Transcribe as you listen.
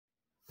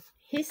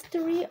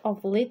History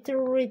of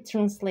Literary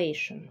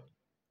Translation.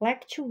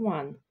 Lecture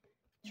 1.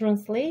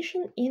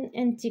 Translation in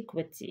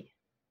Antiquity.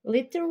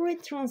 Literary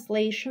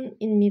Translation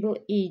in Middle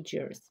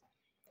Ages.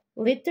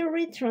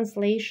 Literary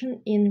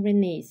Translation in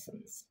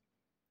Renaissance.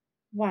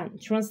 1.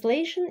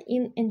 Translation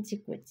in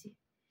Antiquity.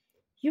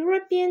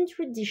 European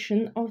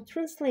tradition of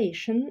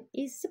translation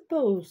is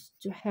supposed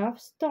to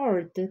have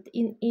started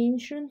in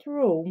ancient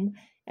Rome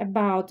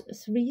about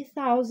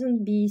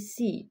 3000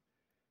 BC.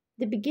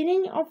 The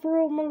beginning of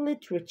Roman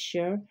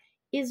literature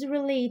is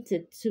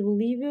related to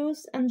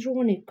Livius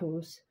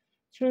Andronicus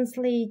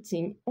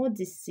translating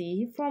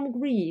Odyssey from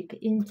Greek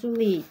into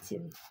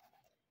Latin.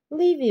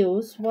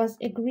 Livius was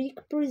a Greek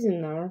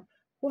prisoner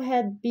who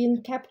had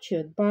been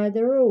captured by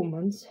the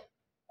Romans,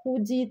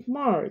 who did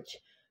much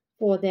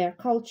for their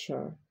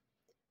culture.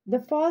 The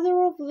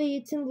father of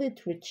Latin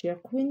literature,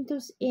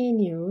 Quintus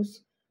Ennius,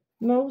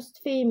 most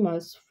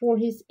famous for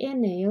his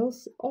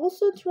Annals,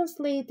 also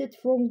translated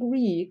from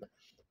Greek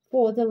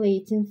for the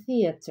Latin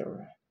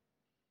theatre.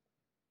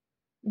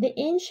 The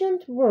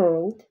ancient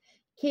world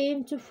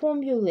came to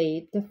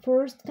formulate the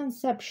first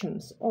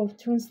conceptions of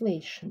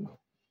translation.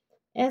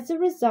 As a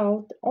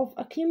result of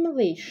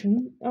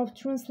accumulation of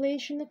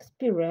translation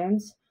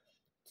experience,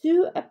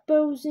 two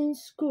opposing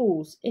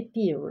schools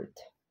appeared.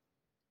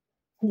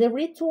 The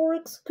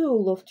rhetoric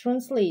school of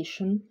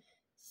translation,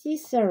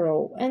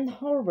 Cicero and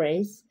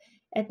Horace,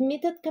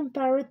 admitted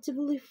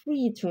comparatively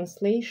free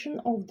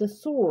translation of the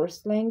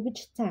source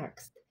language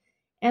text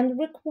and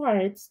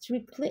required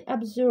strictly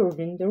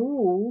observing the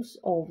rules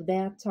of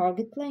their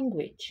target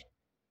language.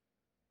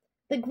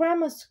 The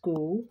grammar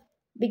school,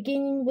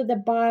 beginning with the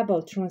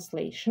Bible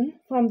translation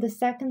from the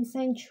 2nd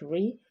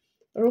century,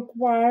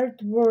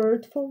 required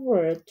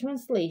word-for-word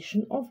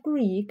translation of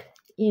Greek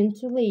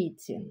into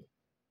Latin.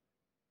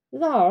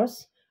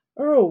 Thus,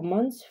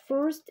 Romans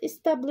first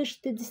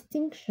established the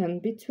distinction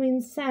between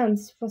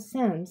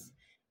sense-for-sense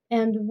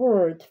and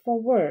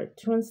word-for-word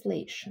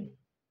translation.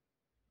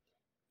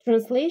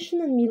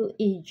 Translation in Middle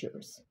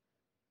Ages.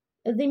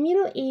 The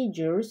Middle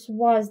Ages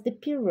was the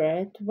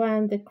period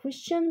when the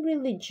Christian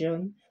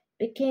religion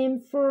became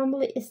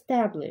firmly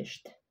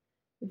established.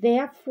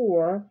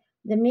 Therefore,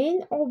 the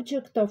main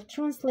object of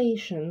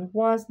translation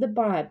was the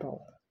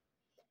Bible.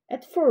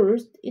 At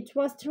first, it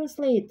was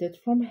translated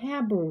from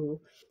Hebrew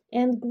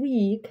and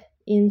Greek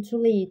into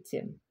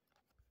Latin.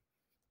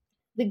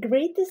 The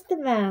greatest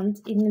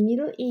event in the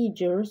Middle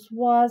Ages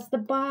was the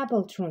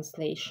Bible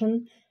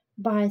translation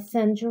by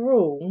St.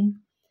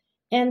 Jerome,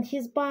 and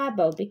his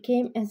Bible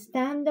became a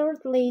standard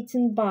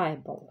Latin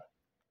Bible.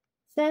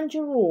 St.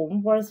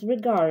 Jerome was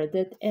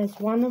regarded as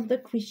one of the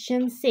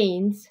Christian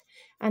saints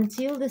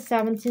until the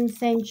 17th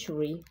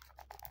century,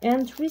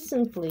 and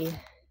recently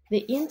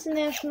the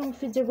International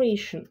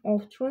Federation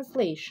of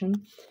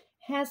Translation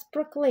has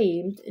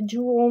proclaimed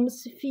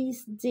Jerome's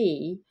feast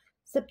day,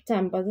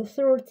 September the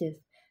 30th,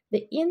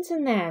 the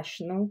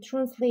International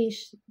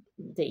Translation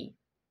Day.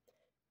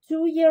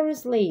 2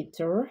 years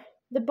later,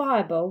 the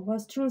Bible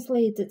was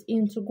translated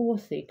into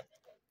Gothic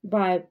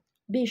by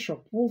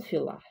Bishop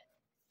Wulfila.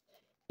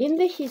 In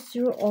the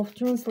history of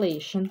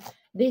translation,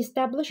 the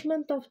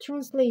establishment of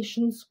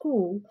translation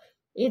school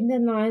in the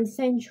 9th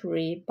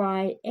century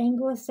by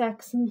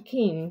Anglo-Saxon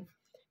king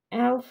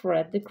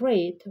Alfred the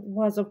Great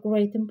was of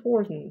great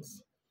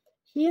importance.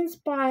 He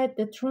inspired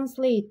the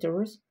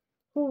translators,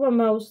 who were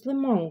mostly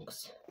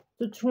monks,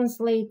 to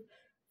translate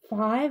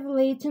 5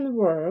 Latin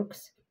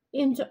works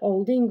into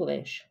Old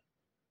English.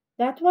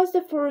 That was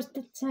the first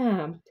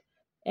attempt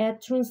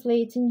at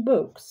translating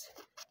books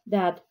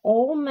that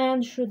all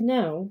men should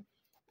know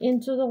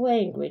into the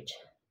language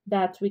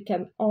that we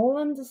can all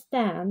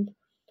understand,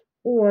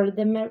 or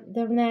the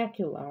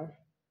vernacular,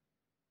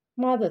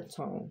 mother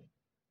tongue.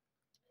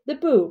 The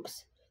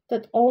books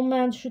that all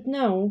men should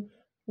know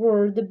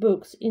were the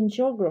books in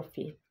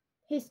geography,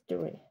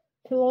 history,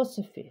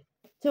 philosophy,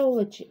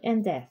 theology,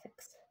 and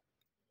ethics.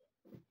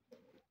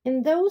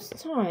 In those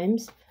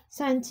times,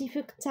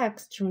 scientific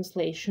text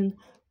translation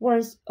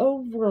was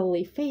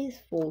overly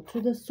faithful to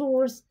the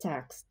source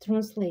text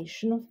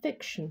translation of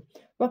fiction,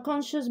 were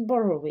conscious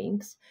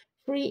borrowings,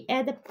 free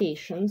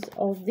adaptations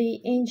of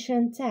the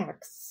ancient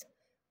texts,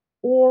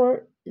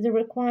 or the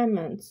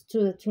requirements to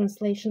the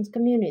translations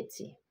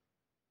community.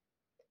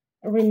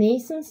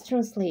 Renaissance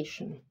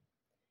translation.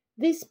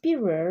 This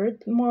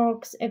period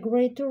marks a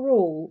greater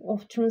role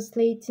of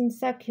translating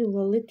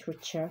secular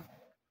literature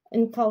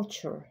and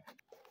culture.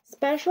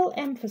 Special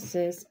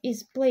emphasis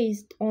is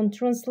placed on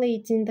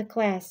translating the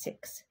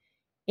classics,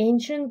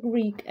 ancient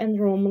Greek and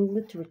Roman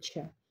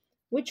literature,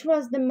 which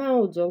was the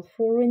model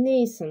for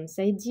Renaissance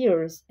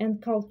ideas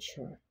and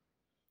culture.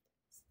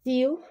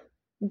 Still,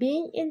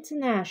 being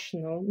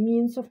international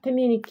means of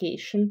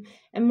communication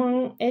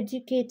among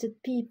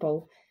educated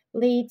people,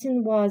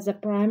 Latin was a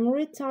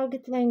primary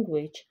target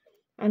language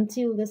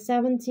until the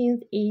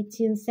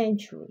 17th-18th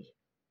century.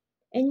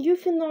 A new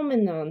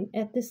phenomenon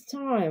at this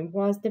time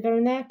was the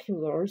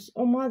vernaculars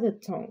or mother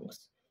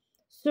tongues,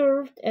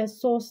 served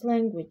as source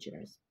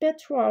languages,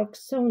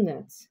 Petrarch's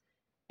sonnets,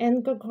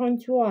 and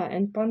Gargantua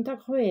and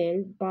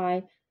Pantagruel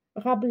by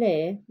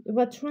Rabelais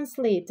were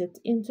translated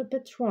into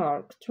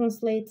Petrarch,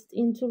 translated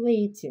into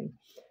Latin,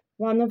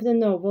 one of the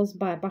novels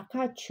by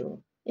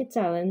Boccaccio,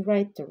 Italian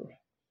writer.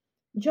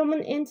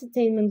 German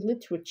entertainment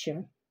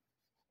literature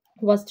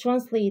was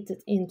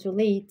translated into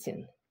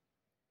Latin.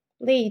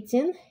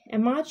 Latin, a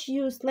much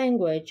used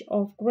language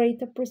of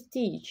greater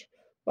prestige,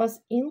 was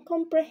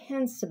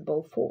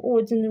incomprehensible for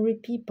ordinary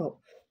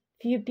people.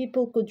 Few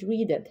people could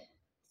read it,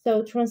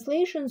 so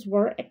translations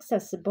were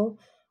accessible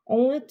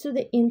only to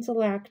the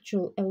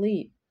intellectual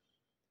elite.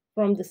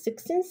 From the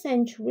 16th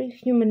century,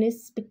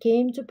 humanists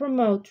began to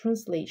promote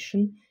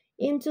translation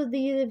into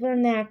the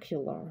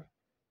vernacular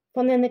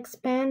for an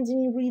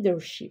expanding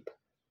readership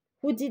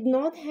who did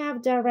not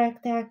have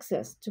direct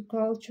access to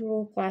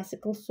cultural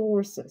classical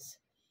sources,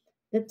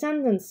 the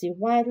tendency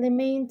widely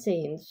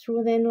maintained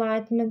through the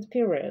Enlightenment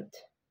period.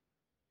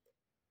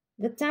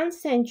 The 10th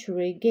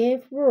century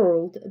gave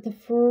world the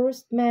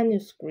first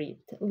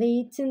manuscript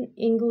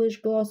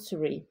Latin-English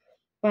glossary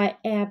by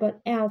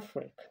Abbot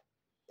Ælfric,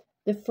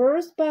 the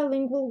first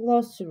bilingual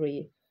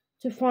glossary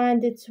to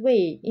find its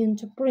way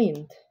into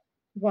print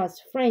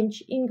was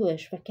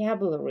French-English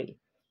vocabulary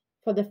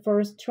for the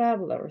first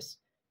travelers,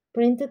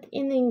 printed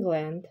in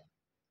England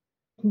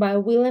by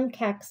William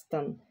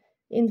Caxton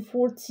in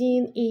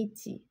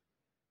 1480.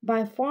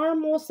 By far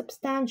more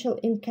substantial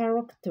in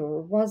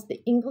character was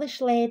the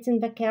English-Latin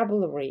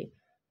vocabulary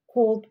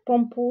called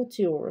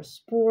Promptio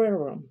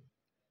Spororum,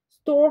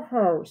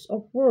 storehouse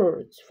of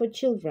words for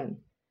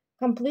children,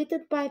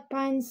 completed by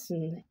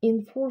Pinson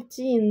in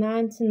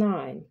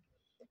 1499.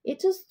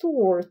 It is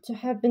thought to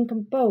have been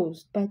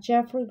composed by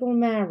Geoffrey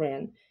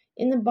Grammarian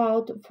in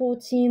about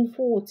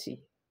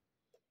 1440.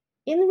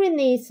 In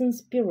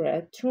Renaissance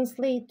period,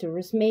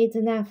 translators made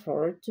an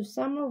effort to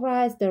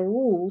summarize the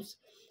rules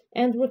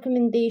and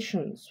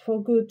recommendations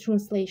for good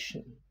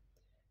translation.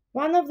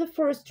 One of the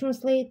first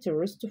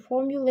translators to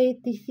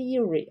formulate the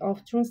theory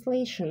of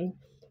translation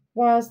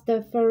was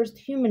the first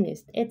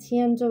humanist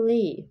Etienne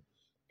Dolet,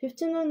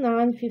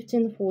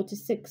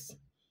 1509-1546.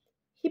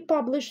 He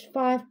published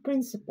 5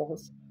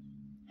 principles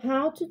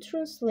how to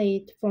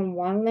translate from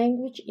one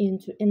language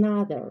into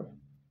another.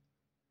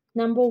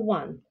 Number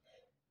 1.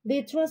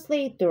 The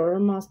translator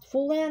must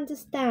fully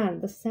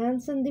understand the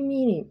sense and the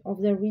meaning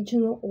of the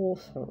original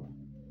author.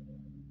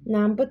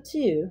 Number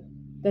 2.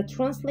 The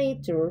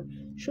translator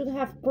should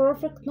have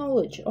perfect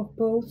knowledge of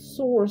both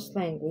source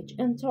language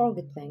and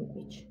target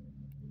language.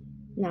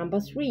 Number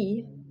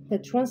 3. The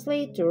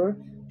translator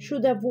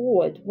should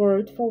avoid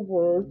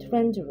word-for-word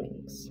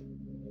renderings.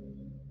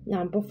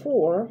 Number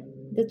 4.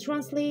 The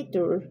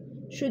translator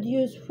should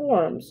use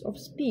forms of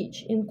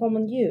speech in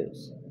common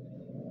use.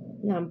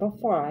 Number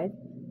 5.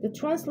 The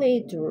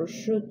translator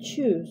should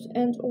choose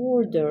and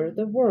order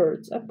the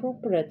words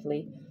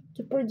appropriately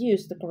to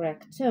produce the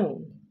correct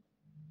tone.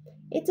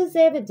 It is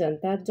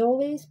evident that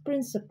Dolet's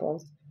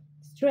principles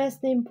stress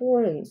the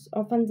importance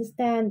of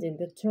understanding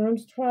the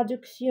terms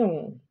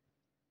traduction,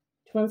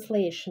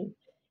 translation,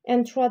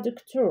 and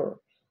traducteur,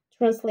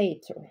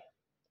 translator.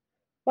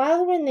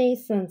 While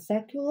Renaissance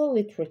secular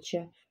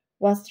literature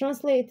was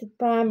translated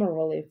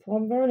primarily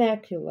from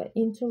vernacular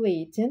into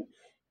Latin,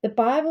 the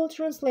Bible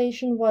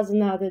translation was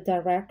another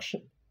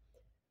direction.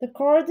 The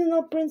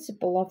cardinal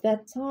principle of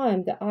that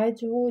time, the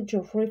ideology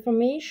of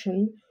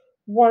Reformation,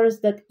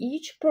 was that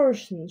each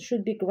person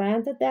should be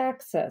granted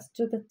access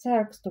to the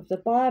text of the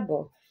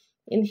Bible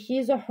in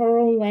his or her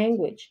own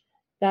language,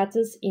 that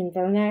is, in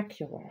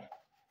vernacular.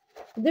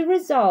 The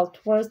result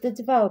was the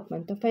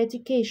development of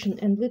education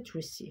and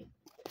literacy.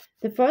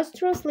 The first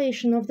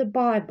translation of the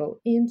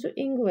Bible into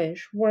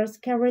English was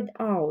carried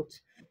out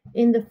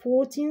in the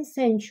 14th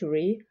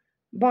century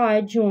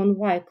by John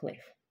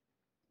Wycliffe.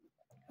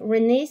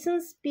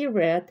 Renaissance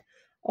period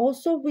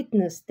also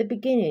witnessed the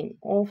beginning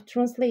of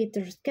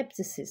translator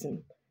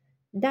skepticism.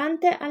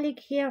 Dante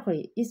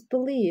Alighieri is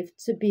believed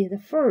to be the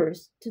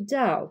first to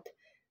doubt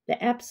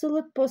the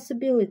absolute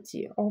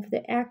possibility of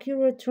the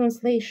accurate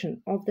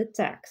translation of the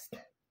text.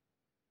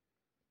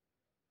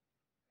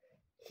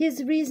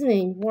 His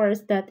reasoning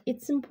was that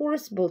it's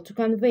impossible to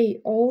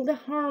convey all the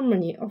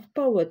harmony of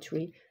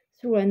poetry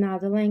through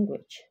another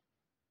language.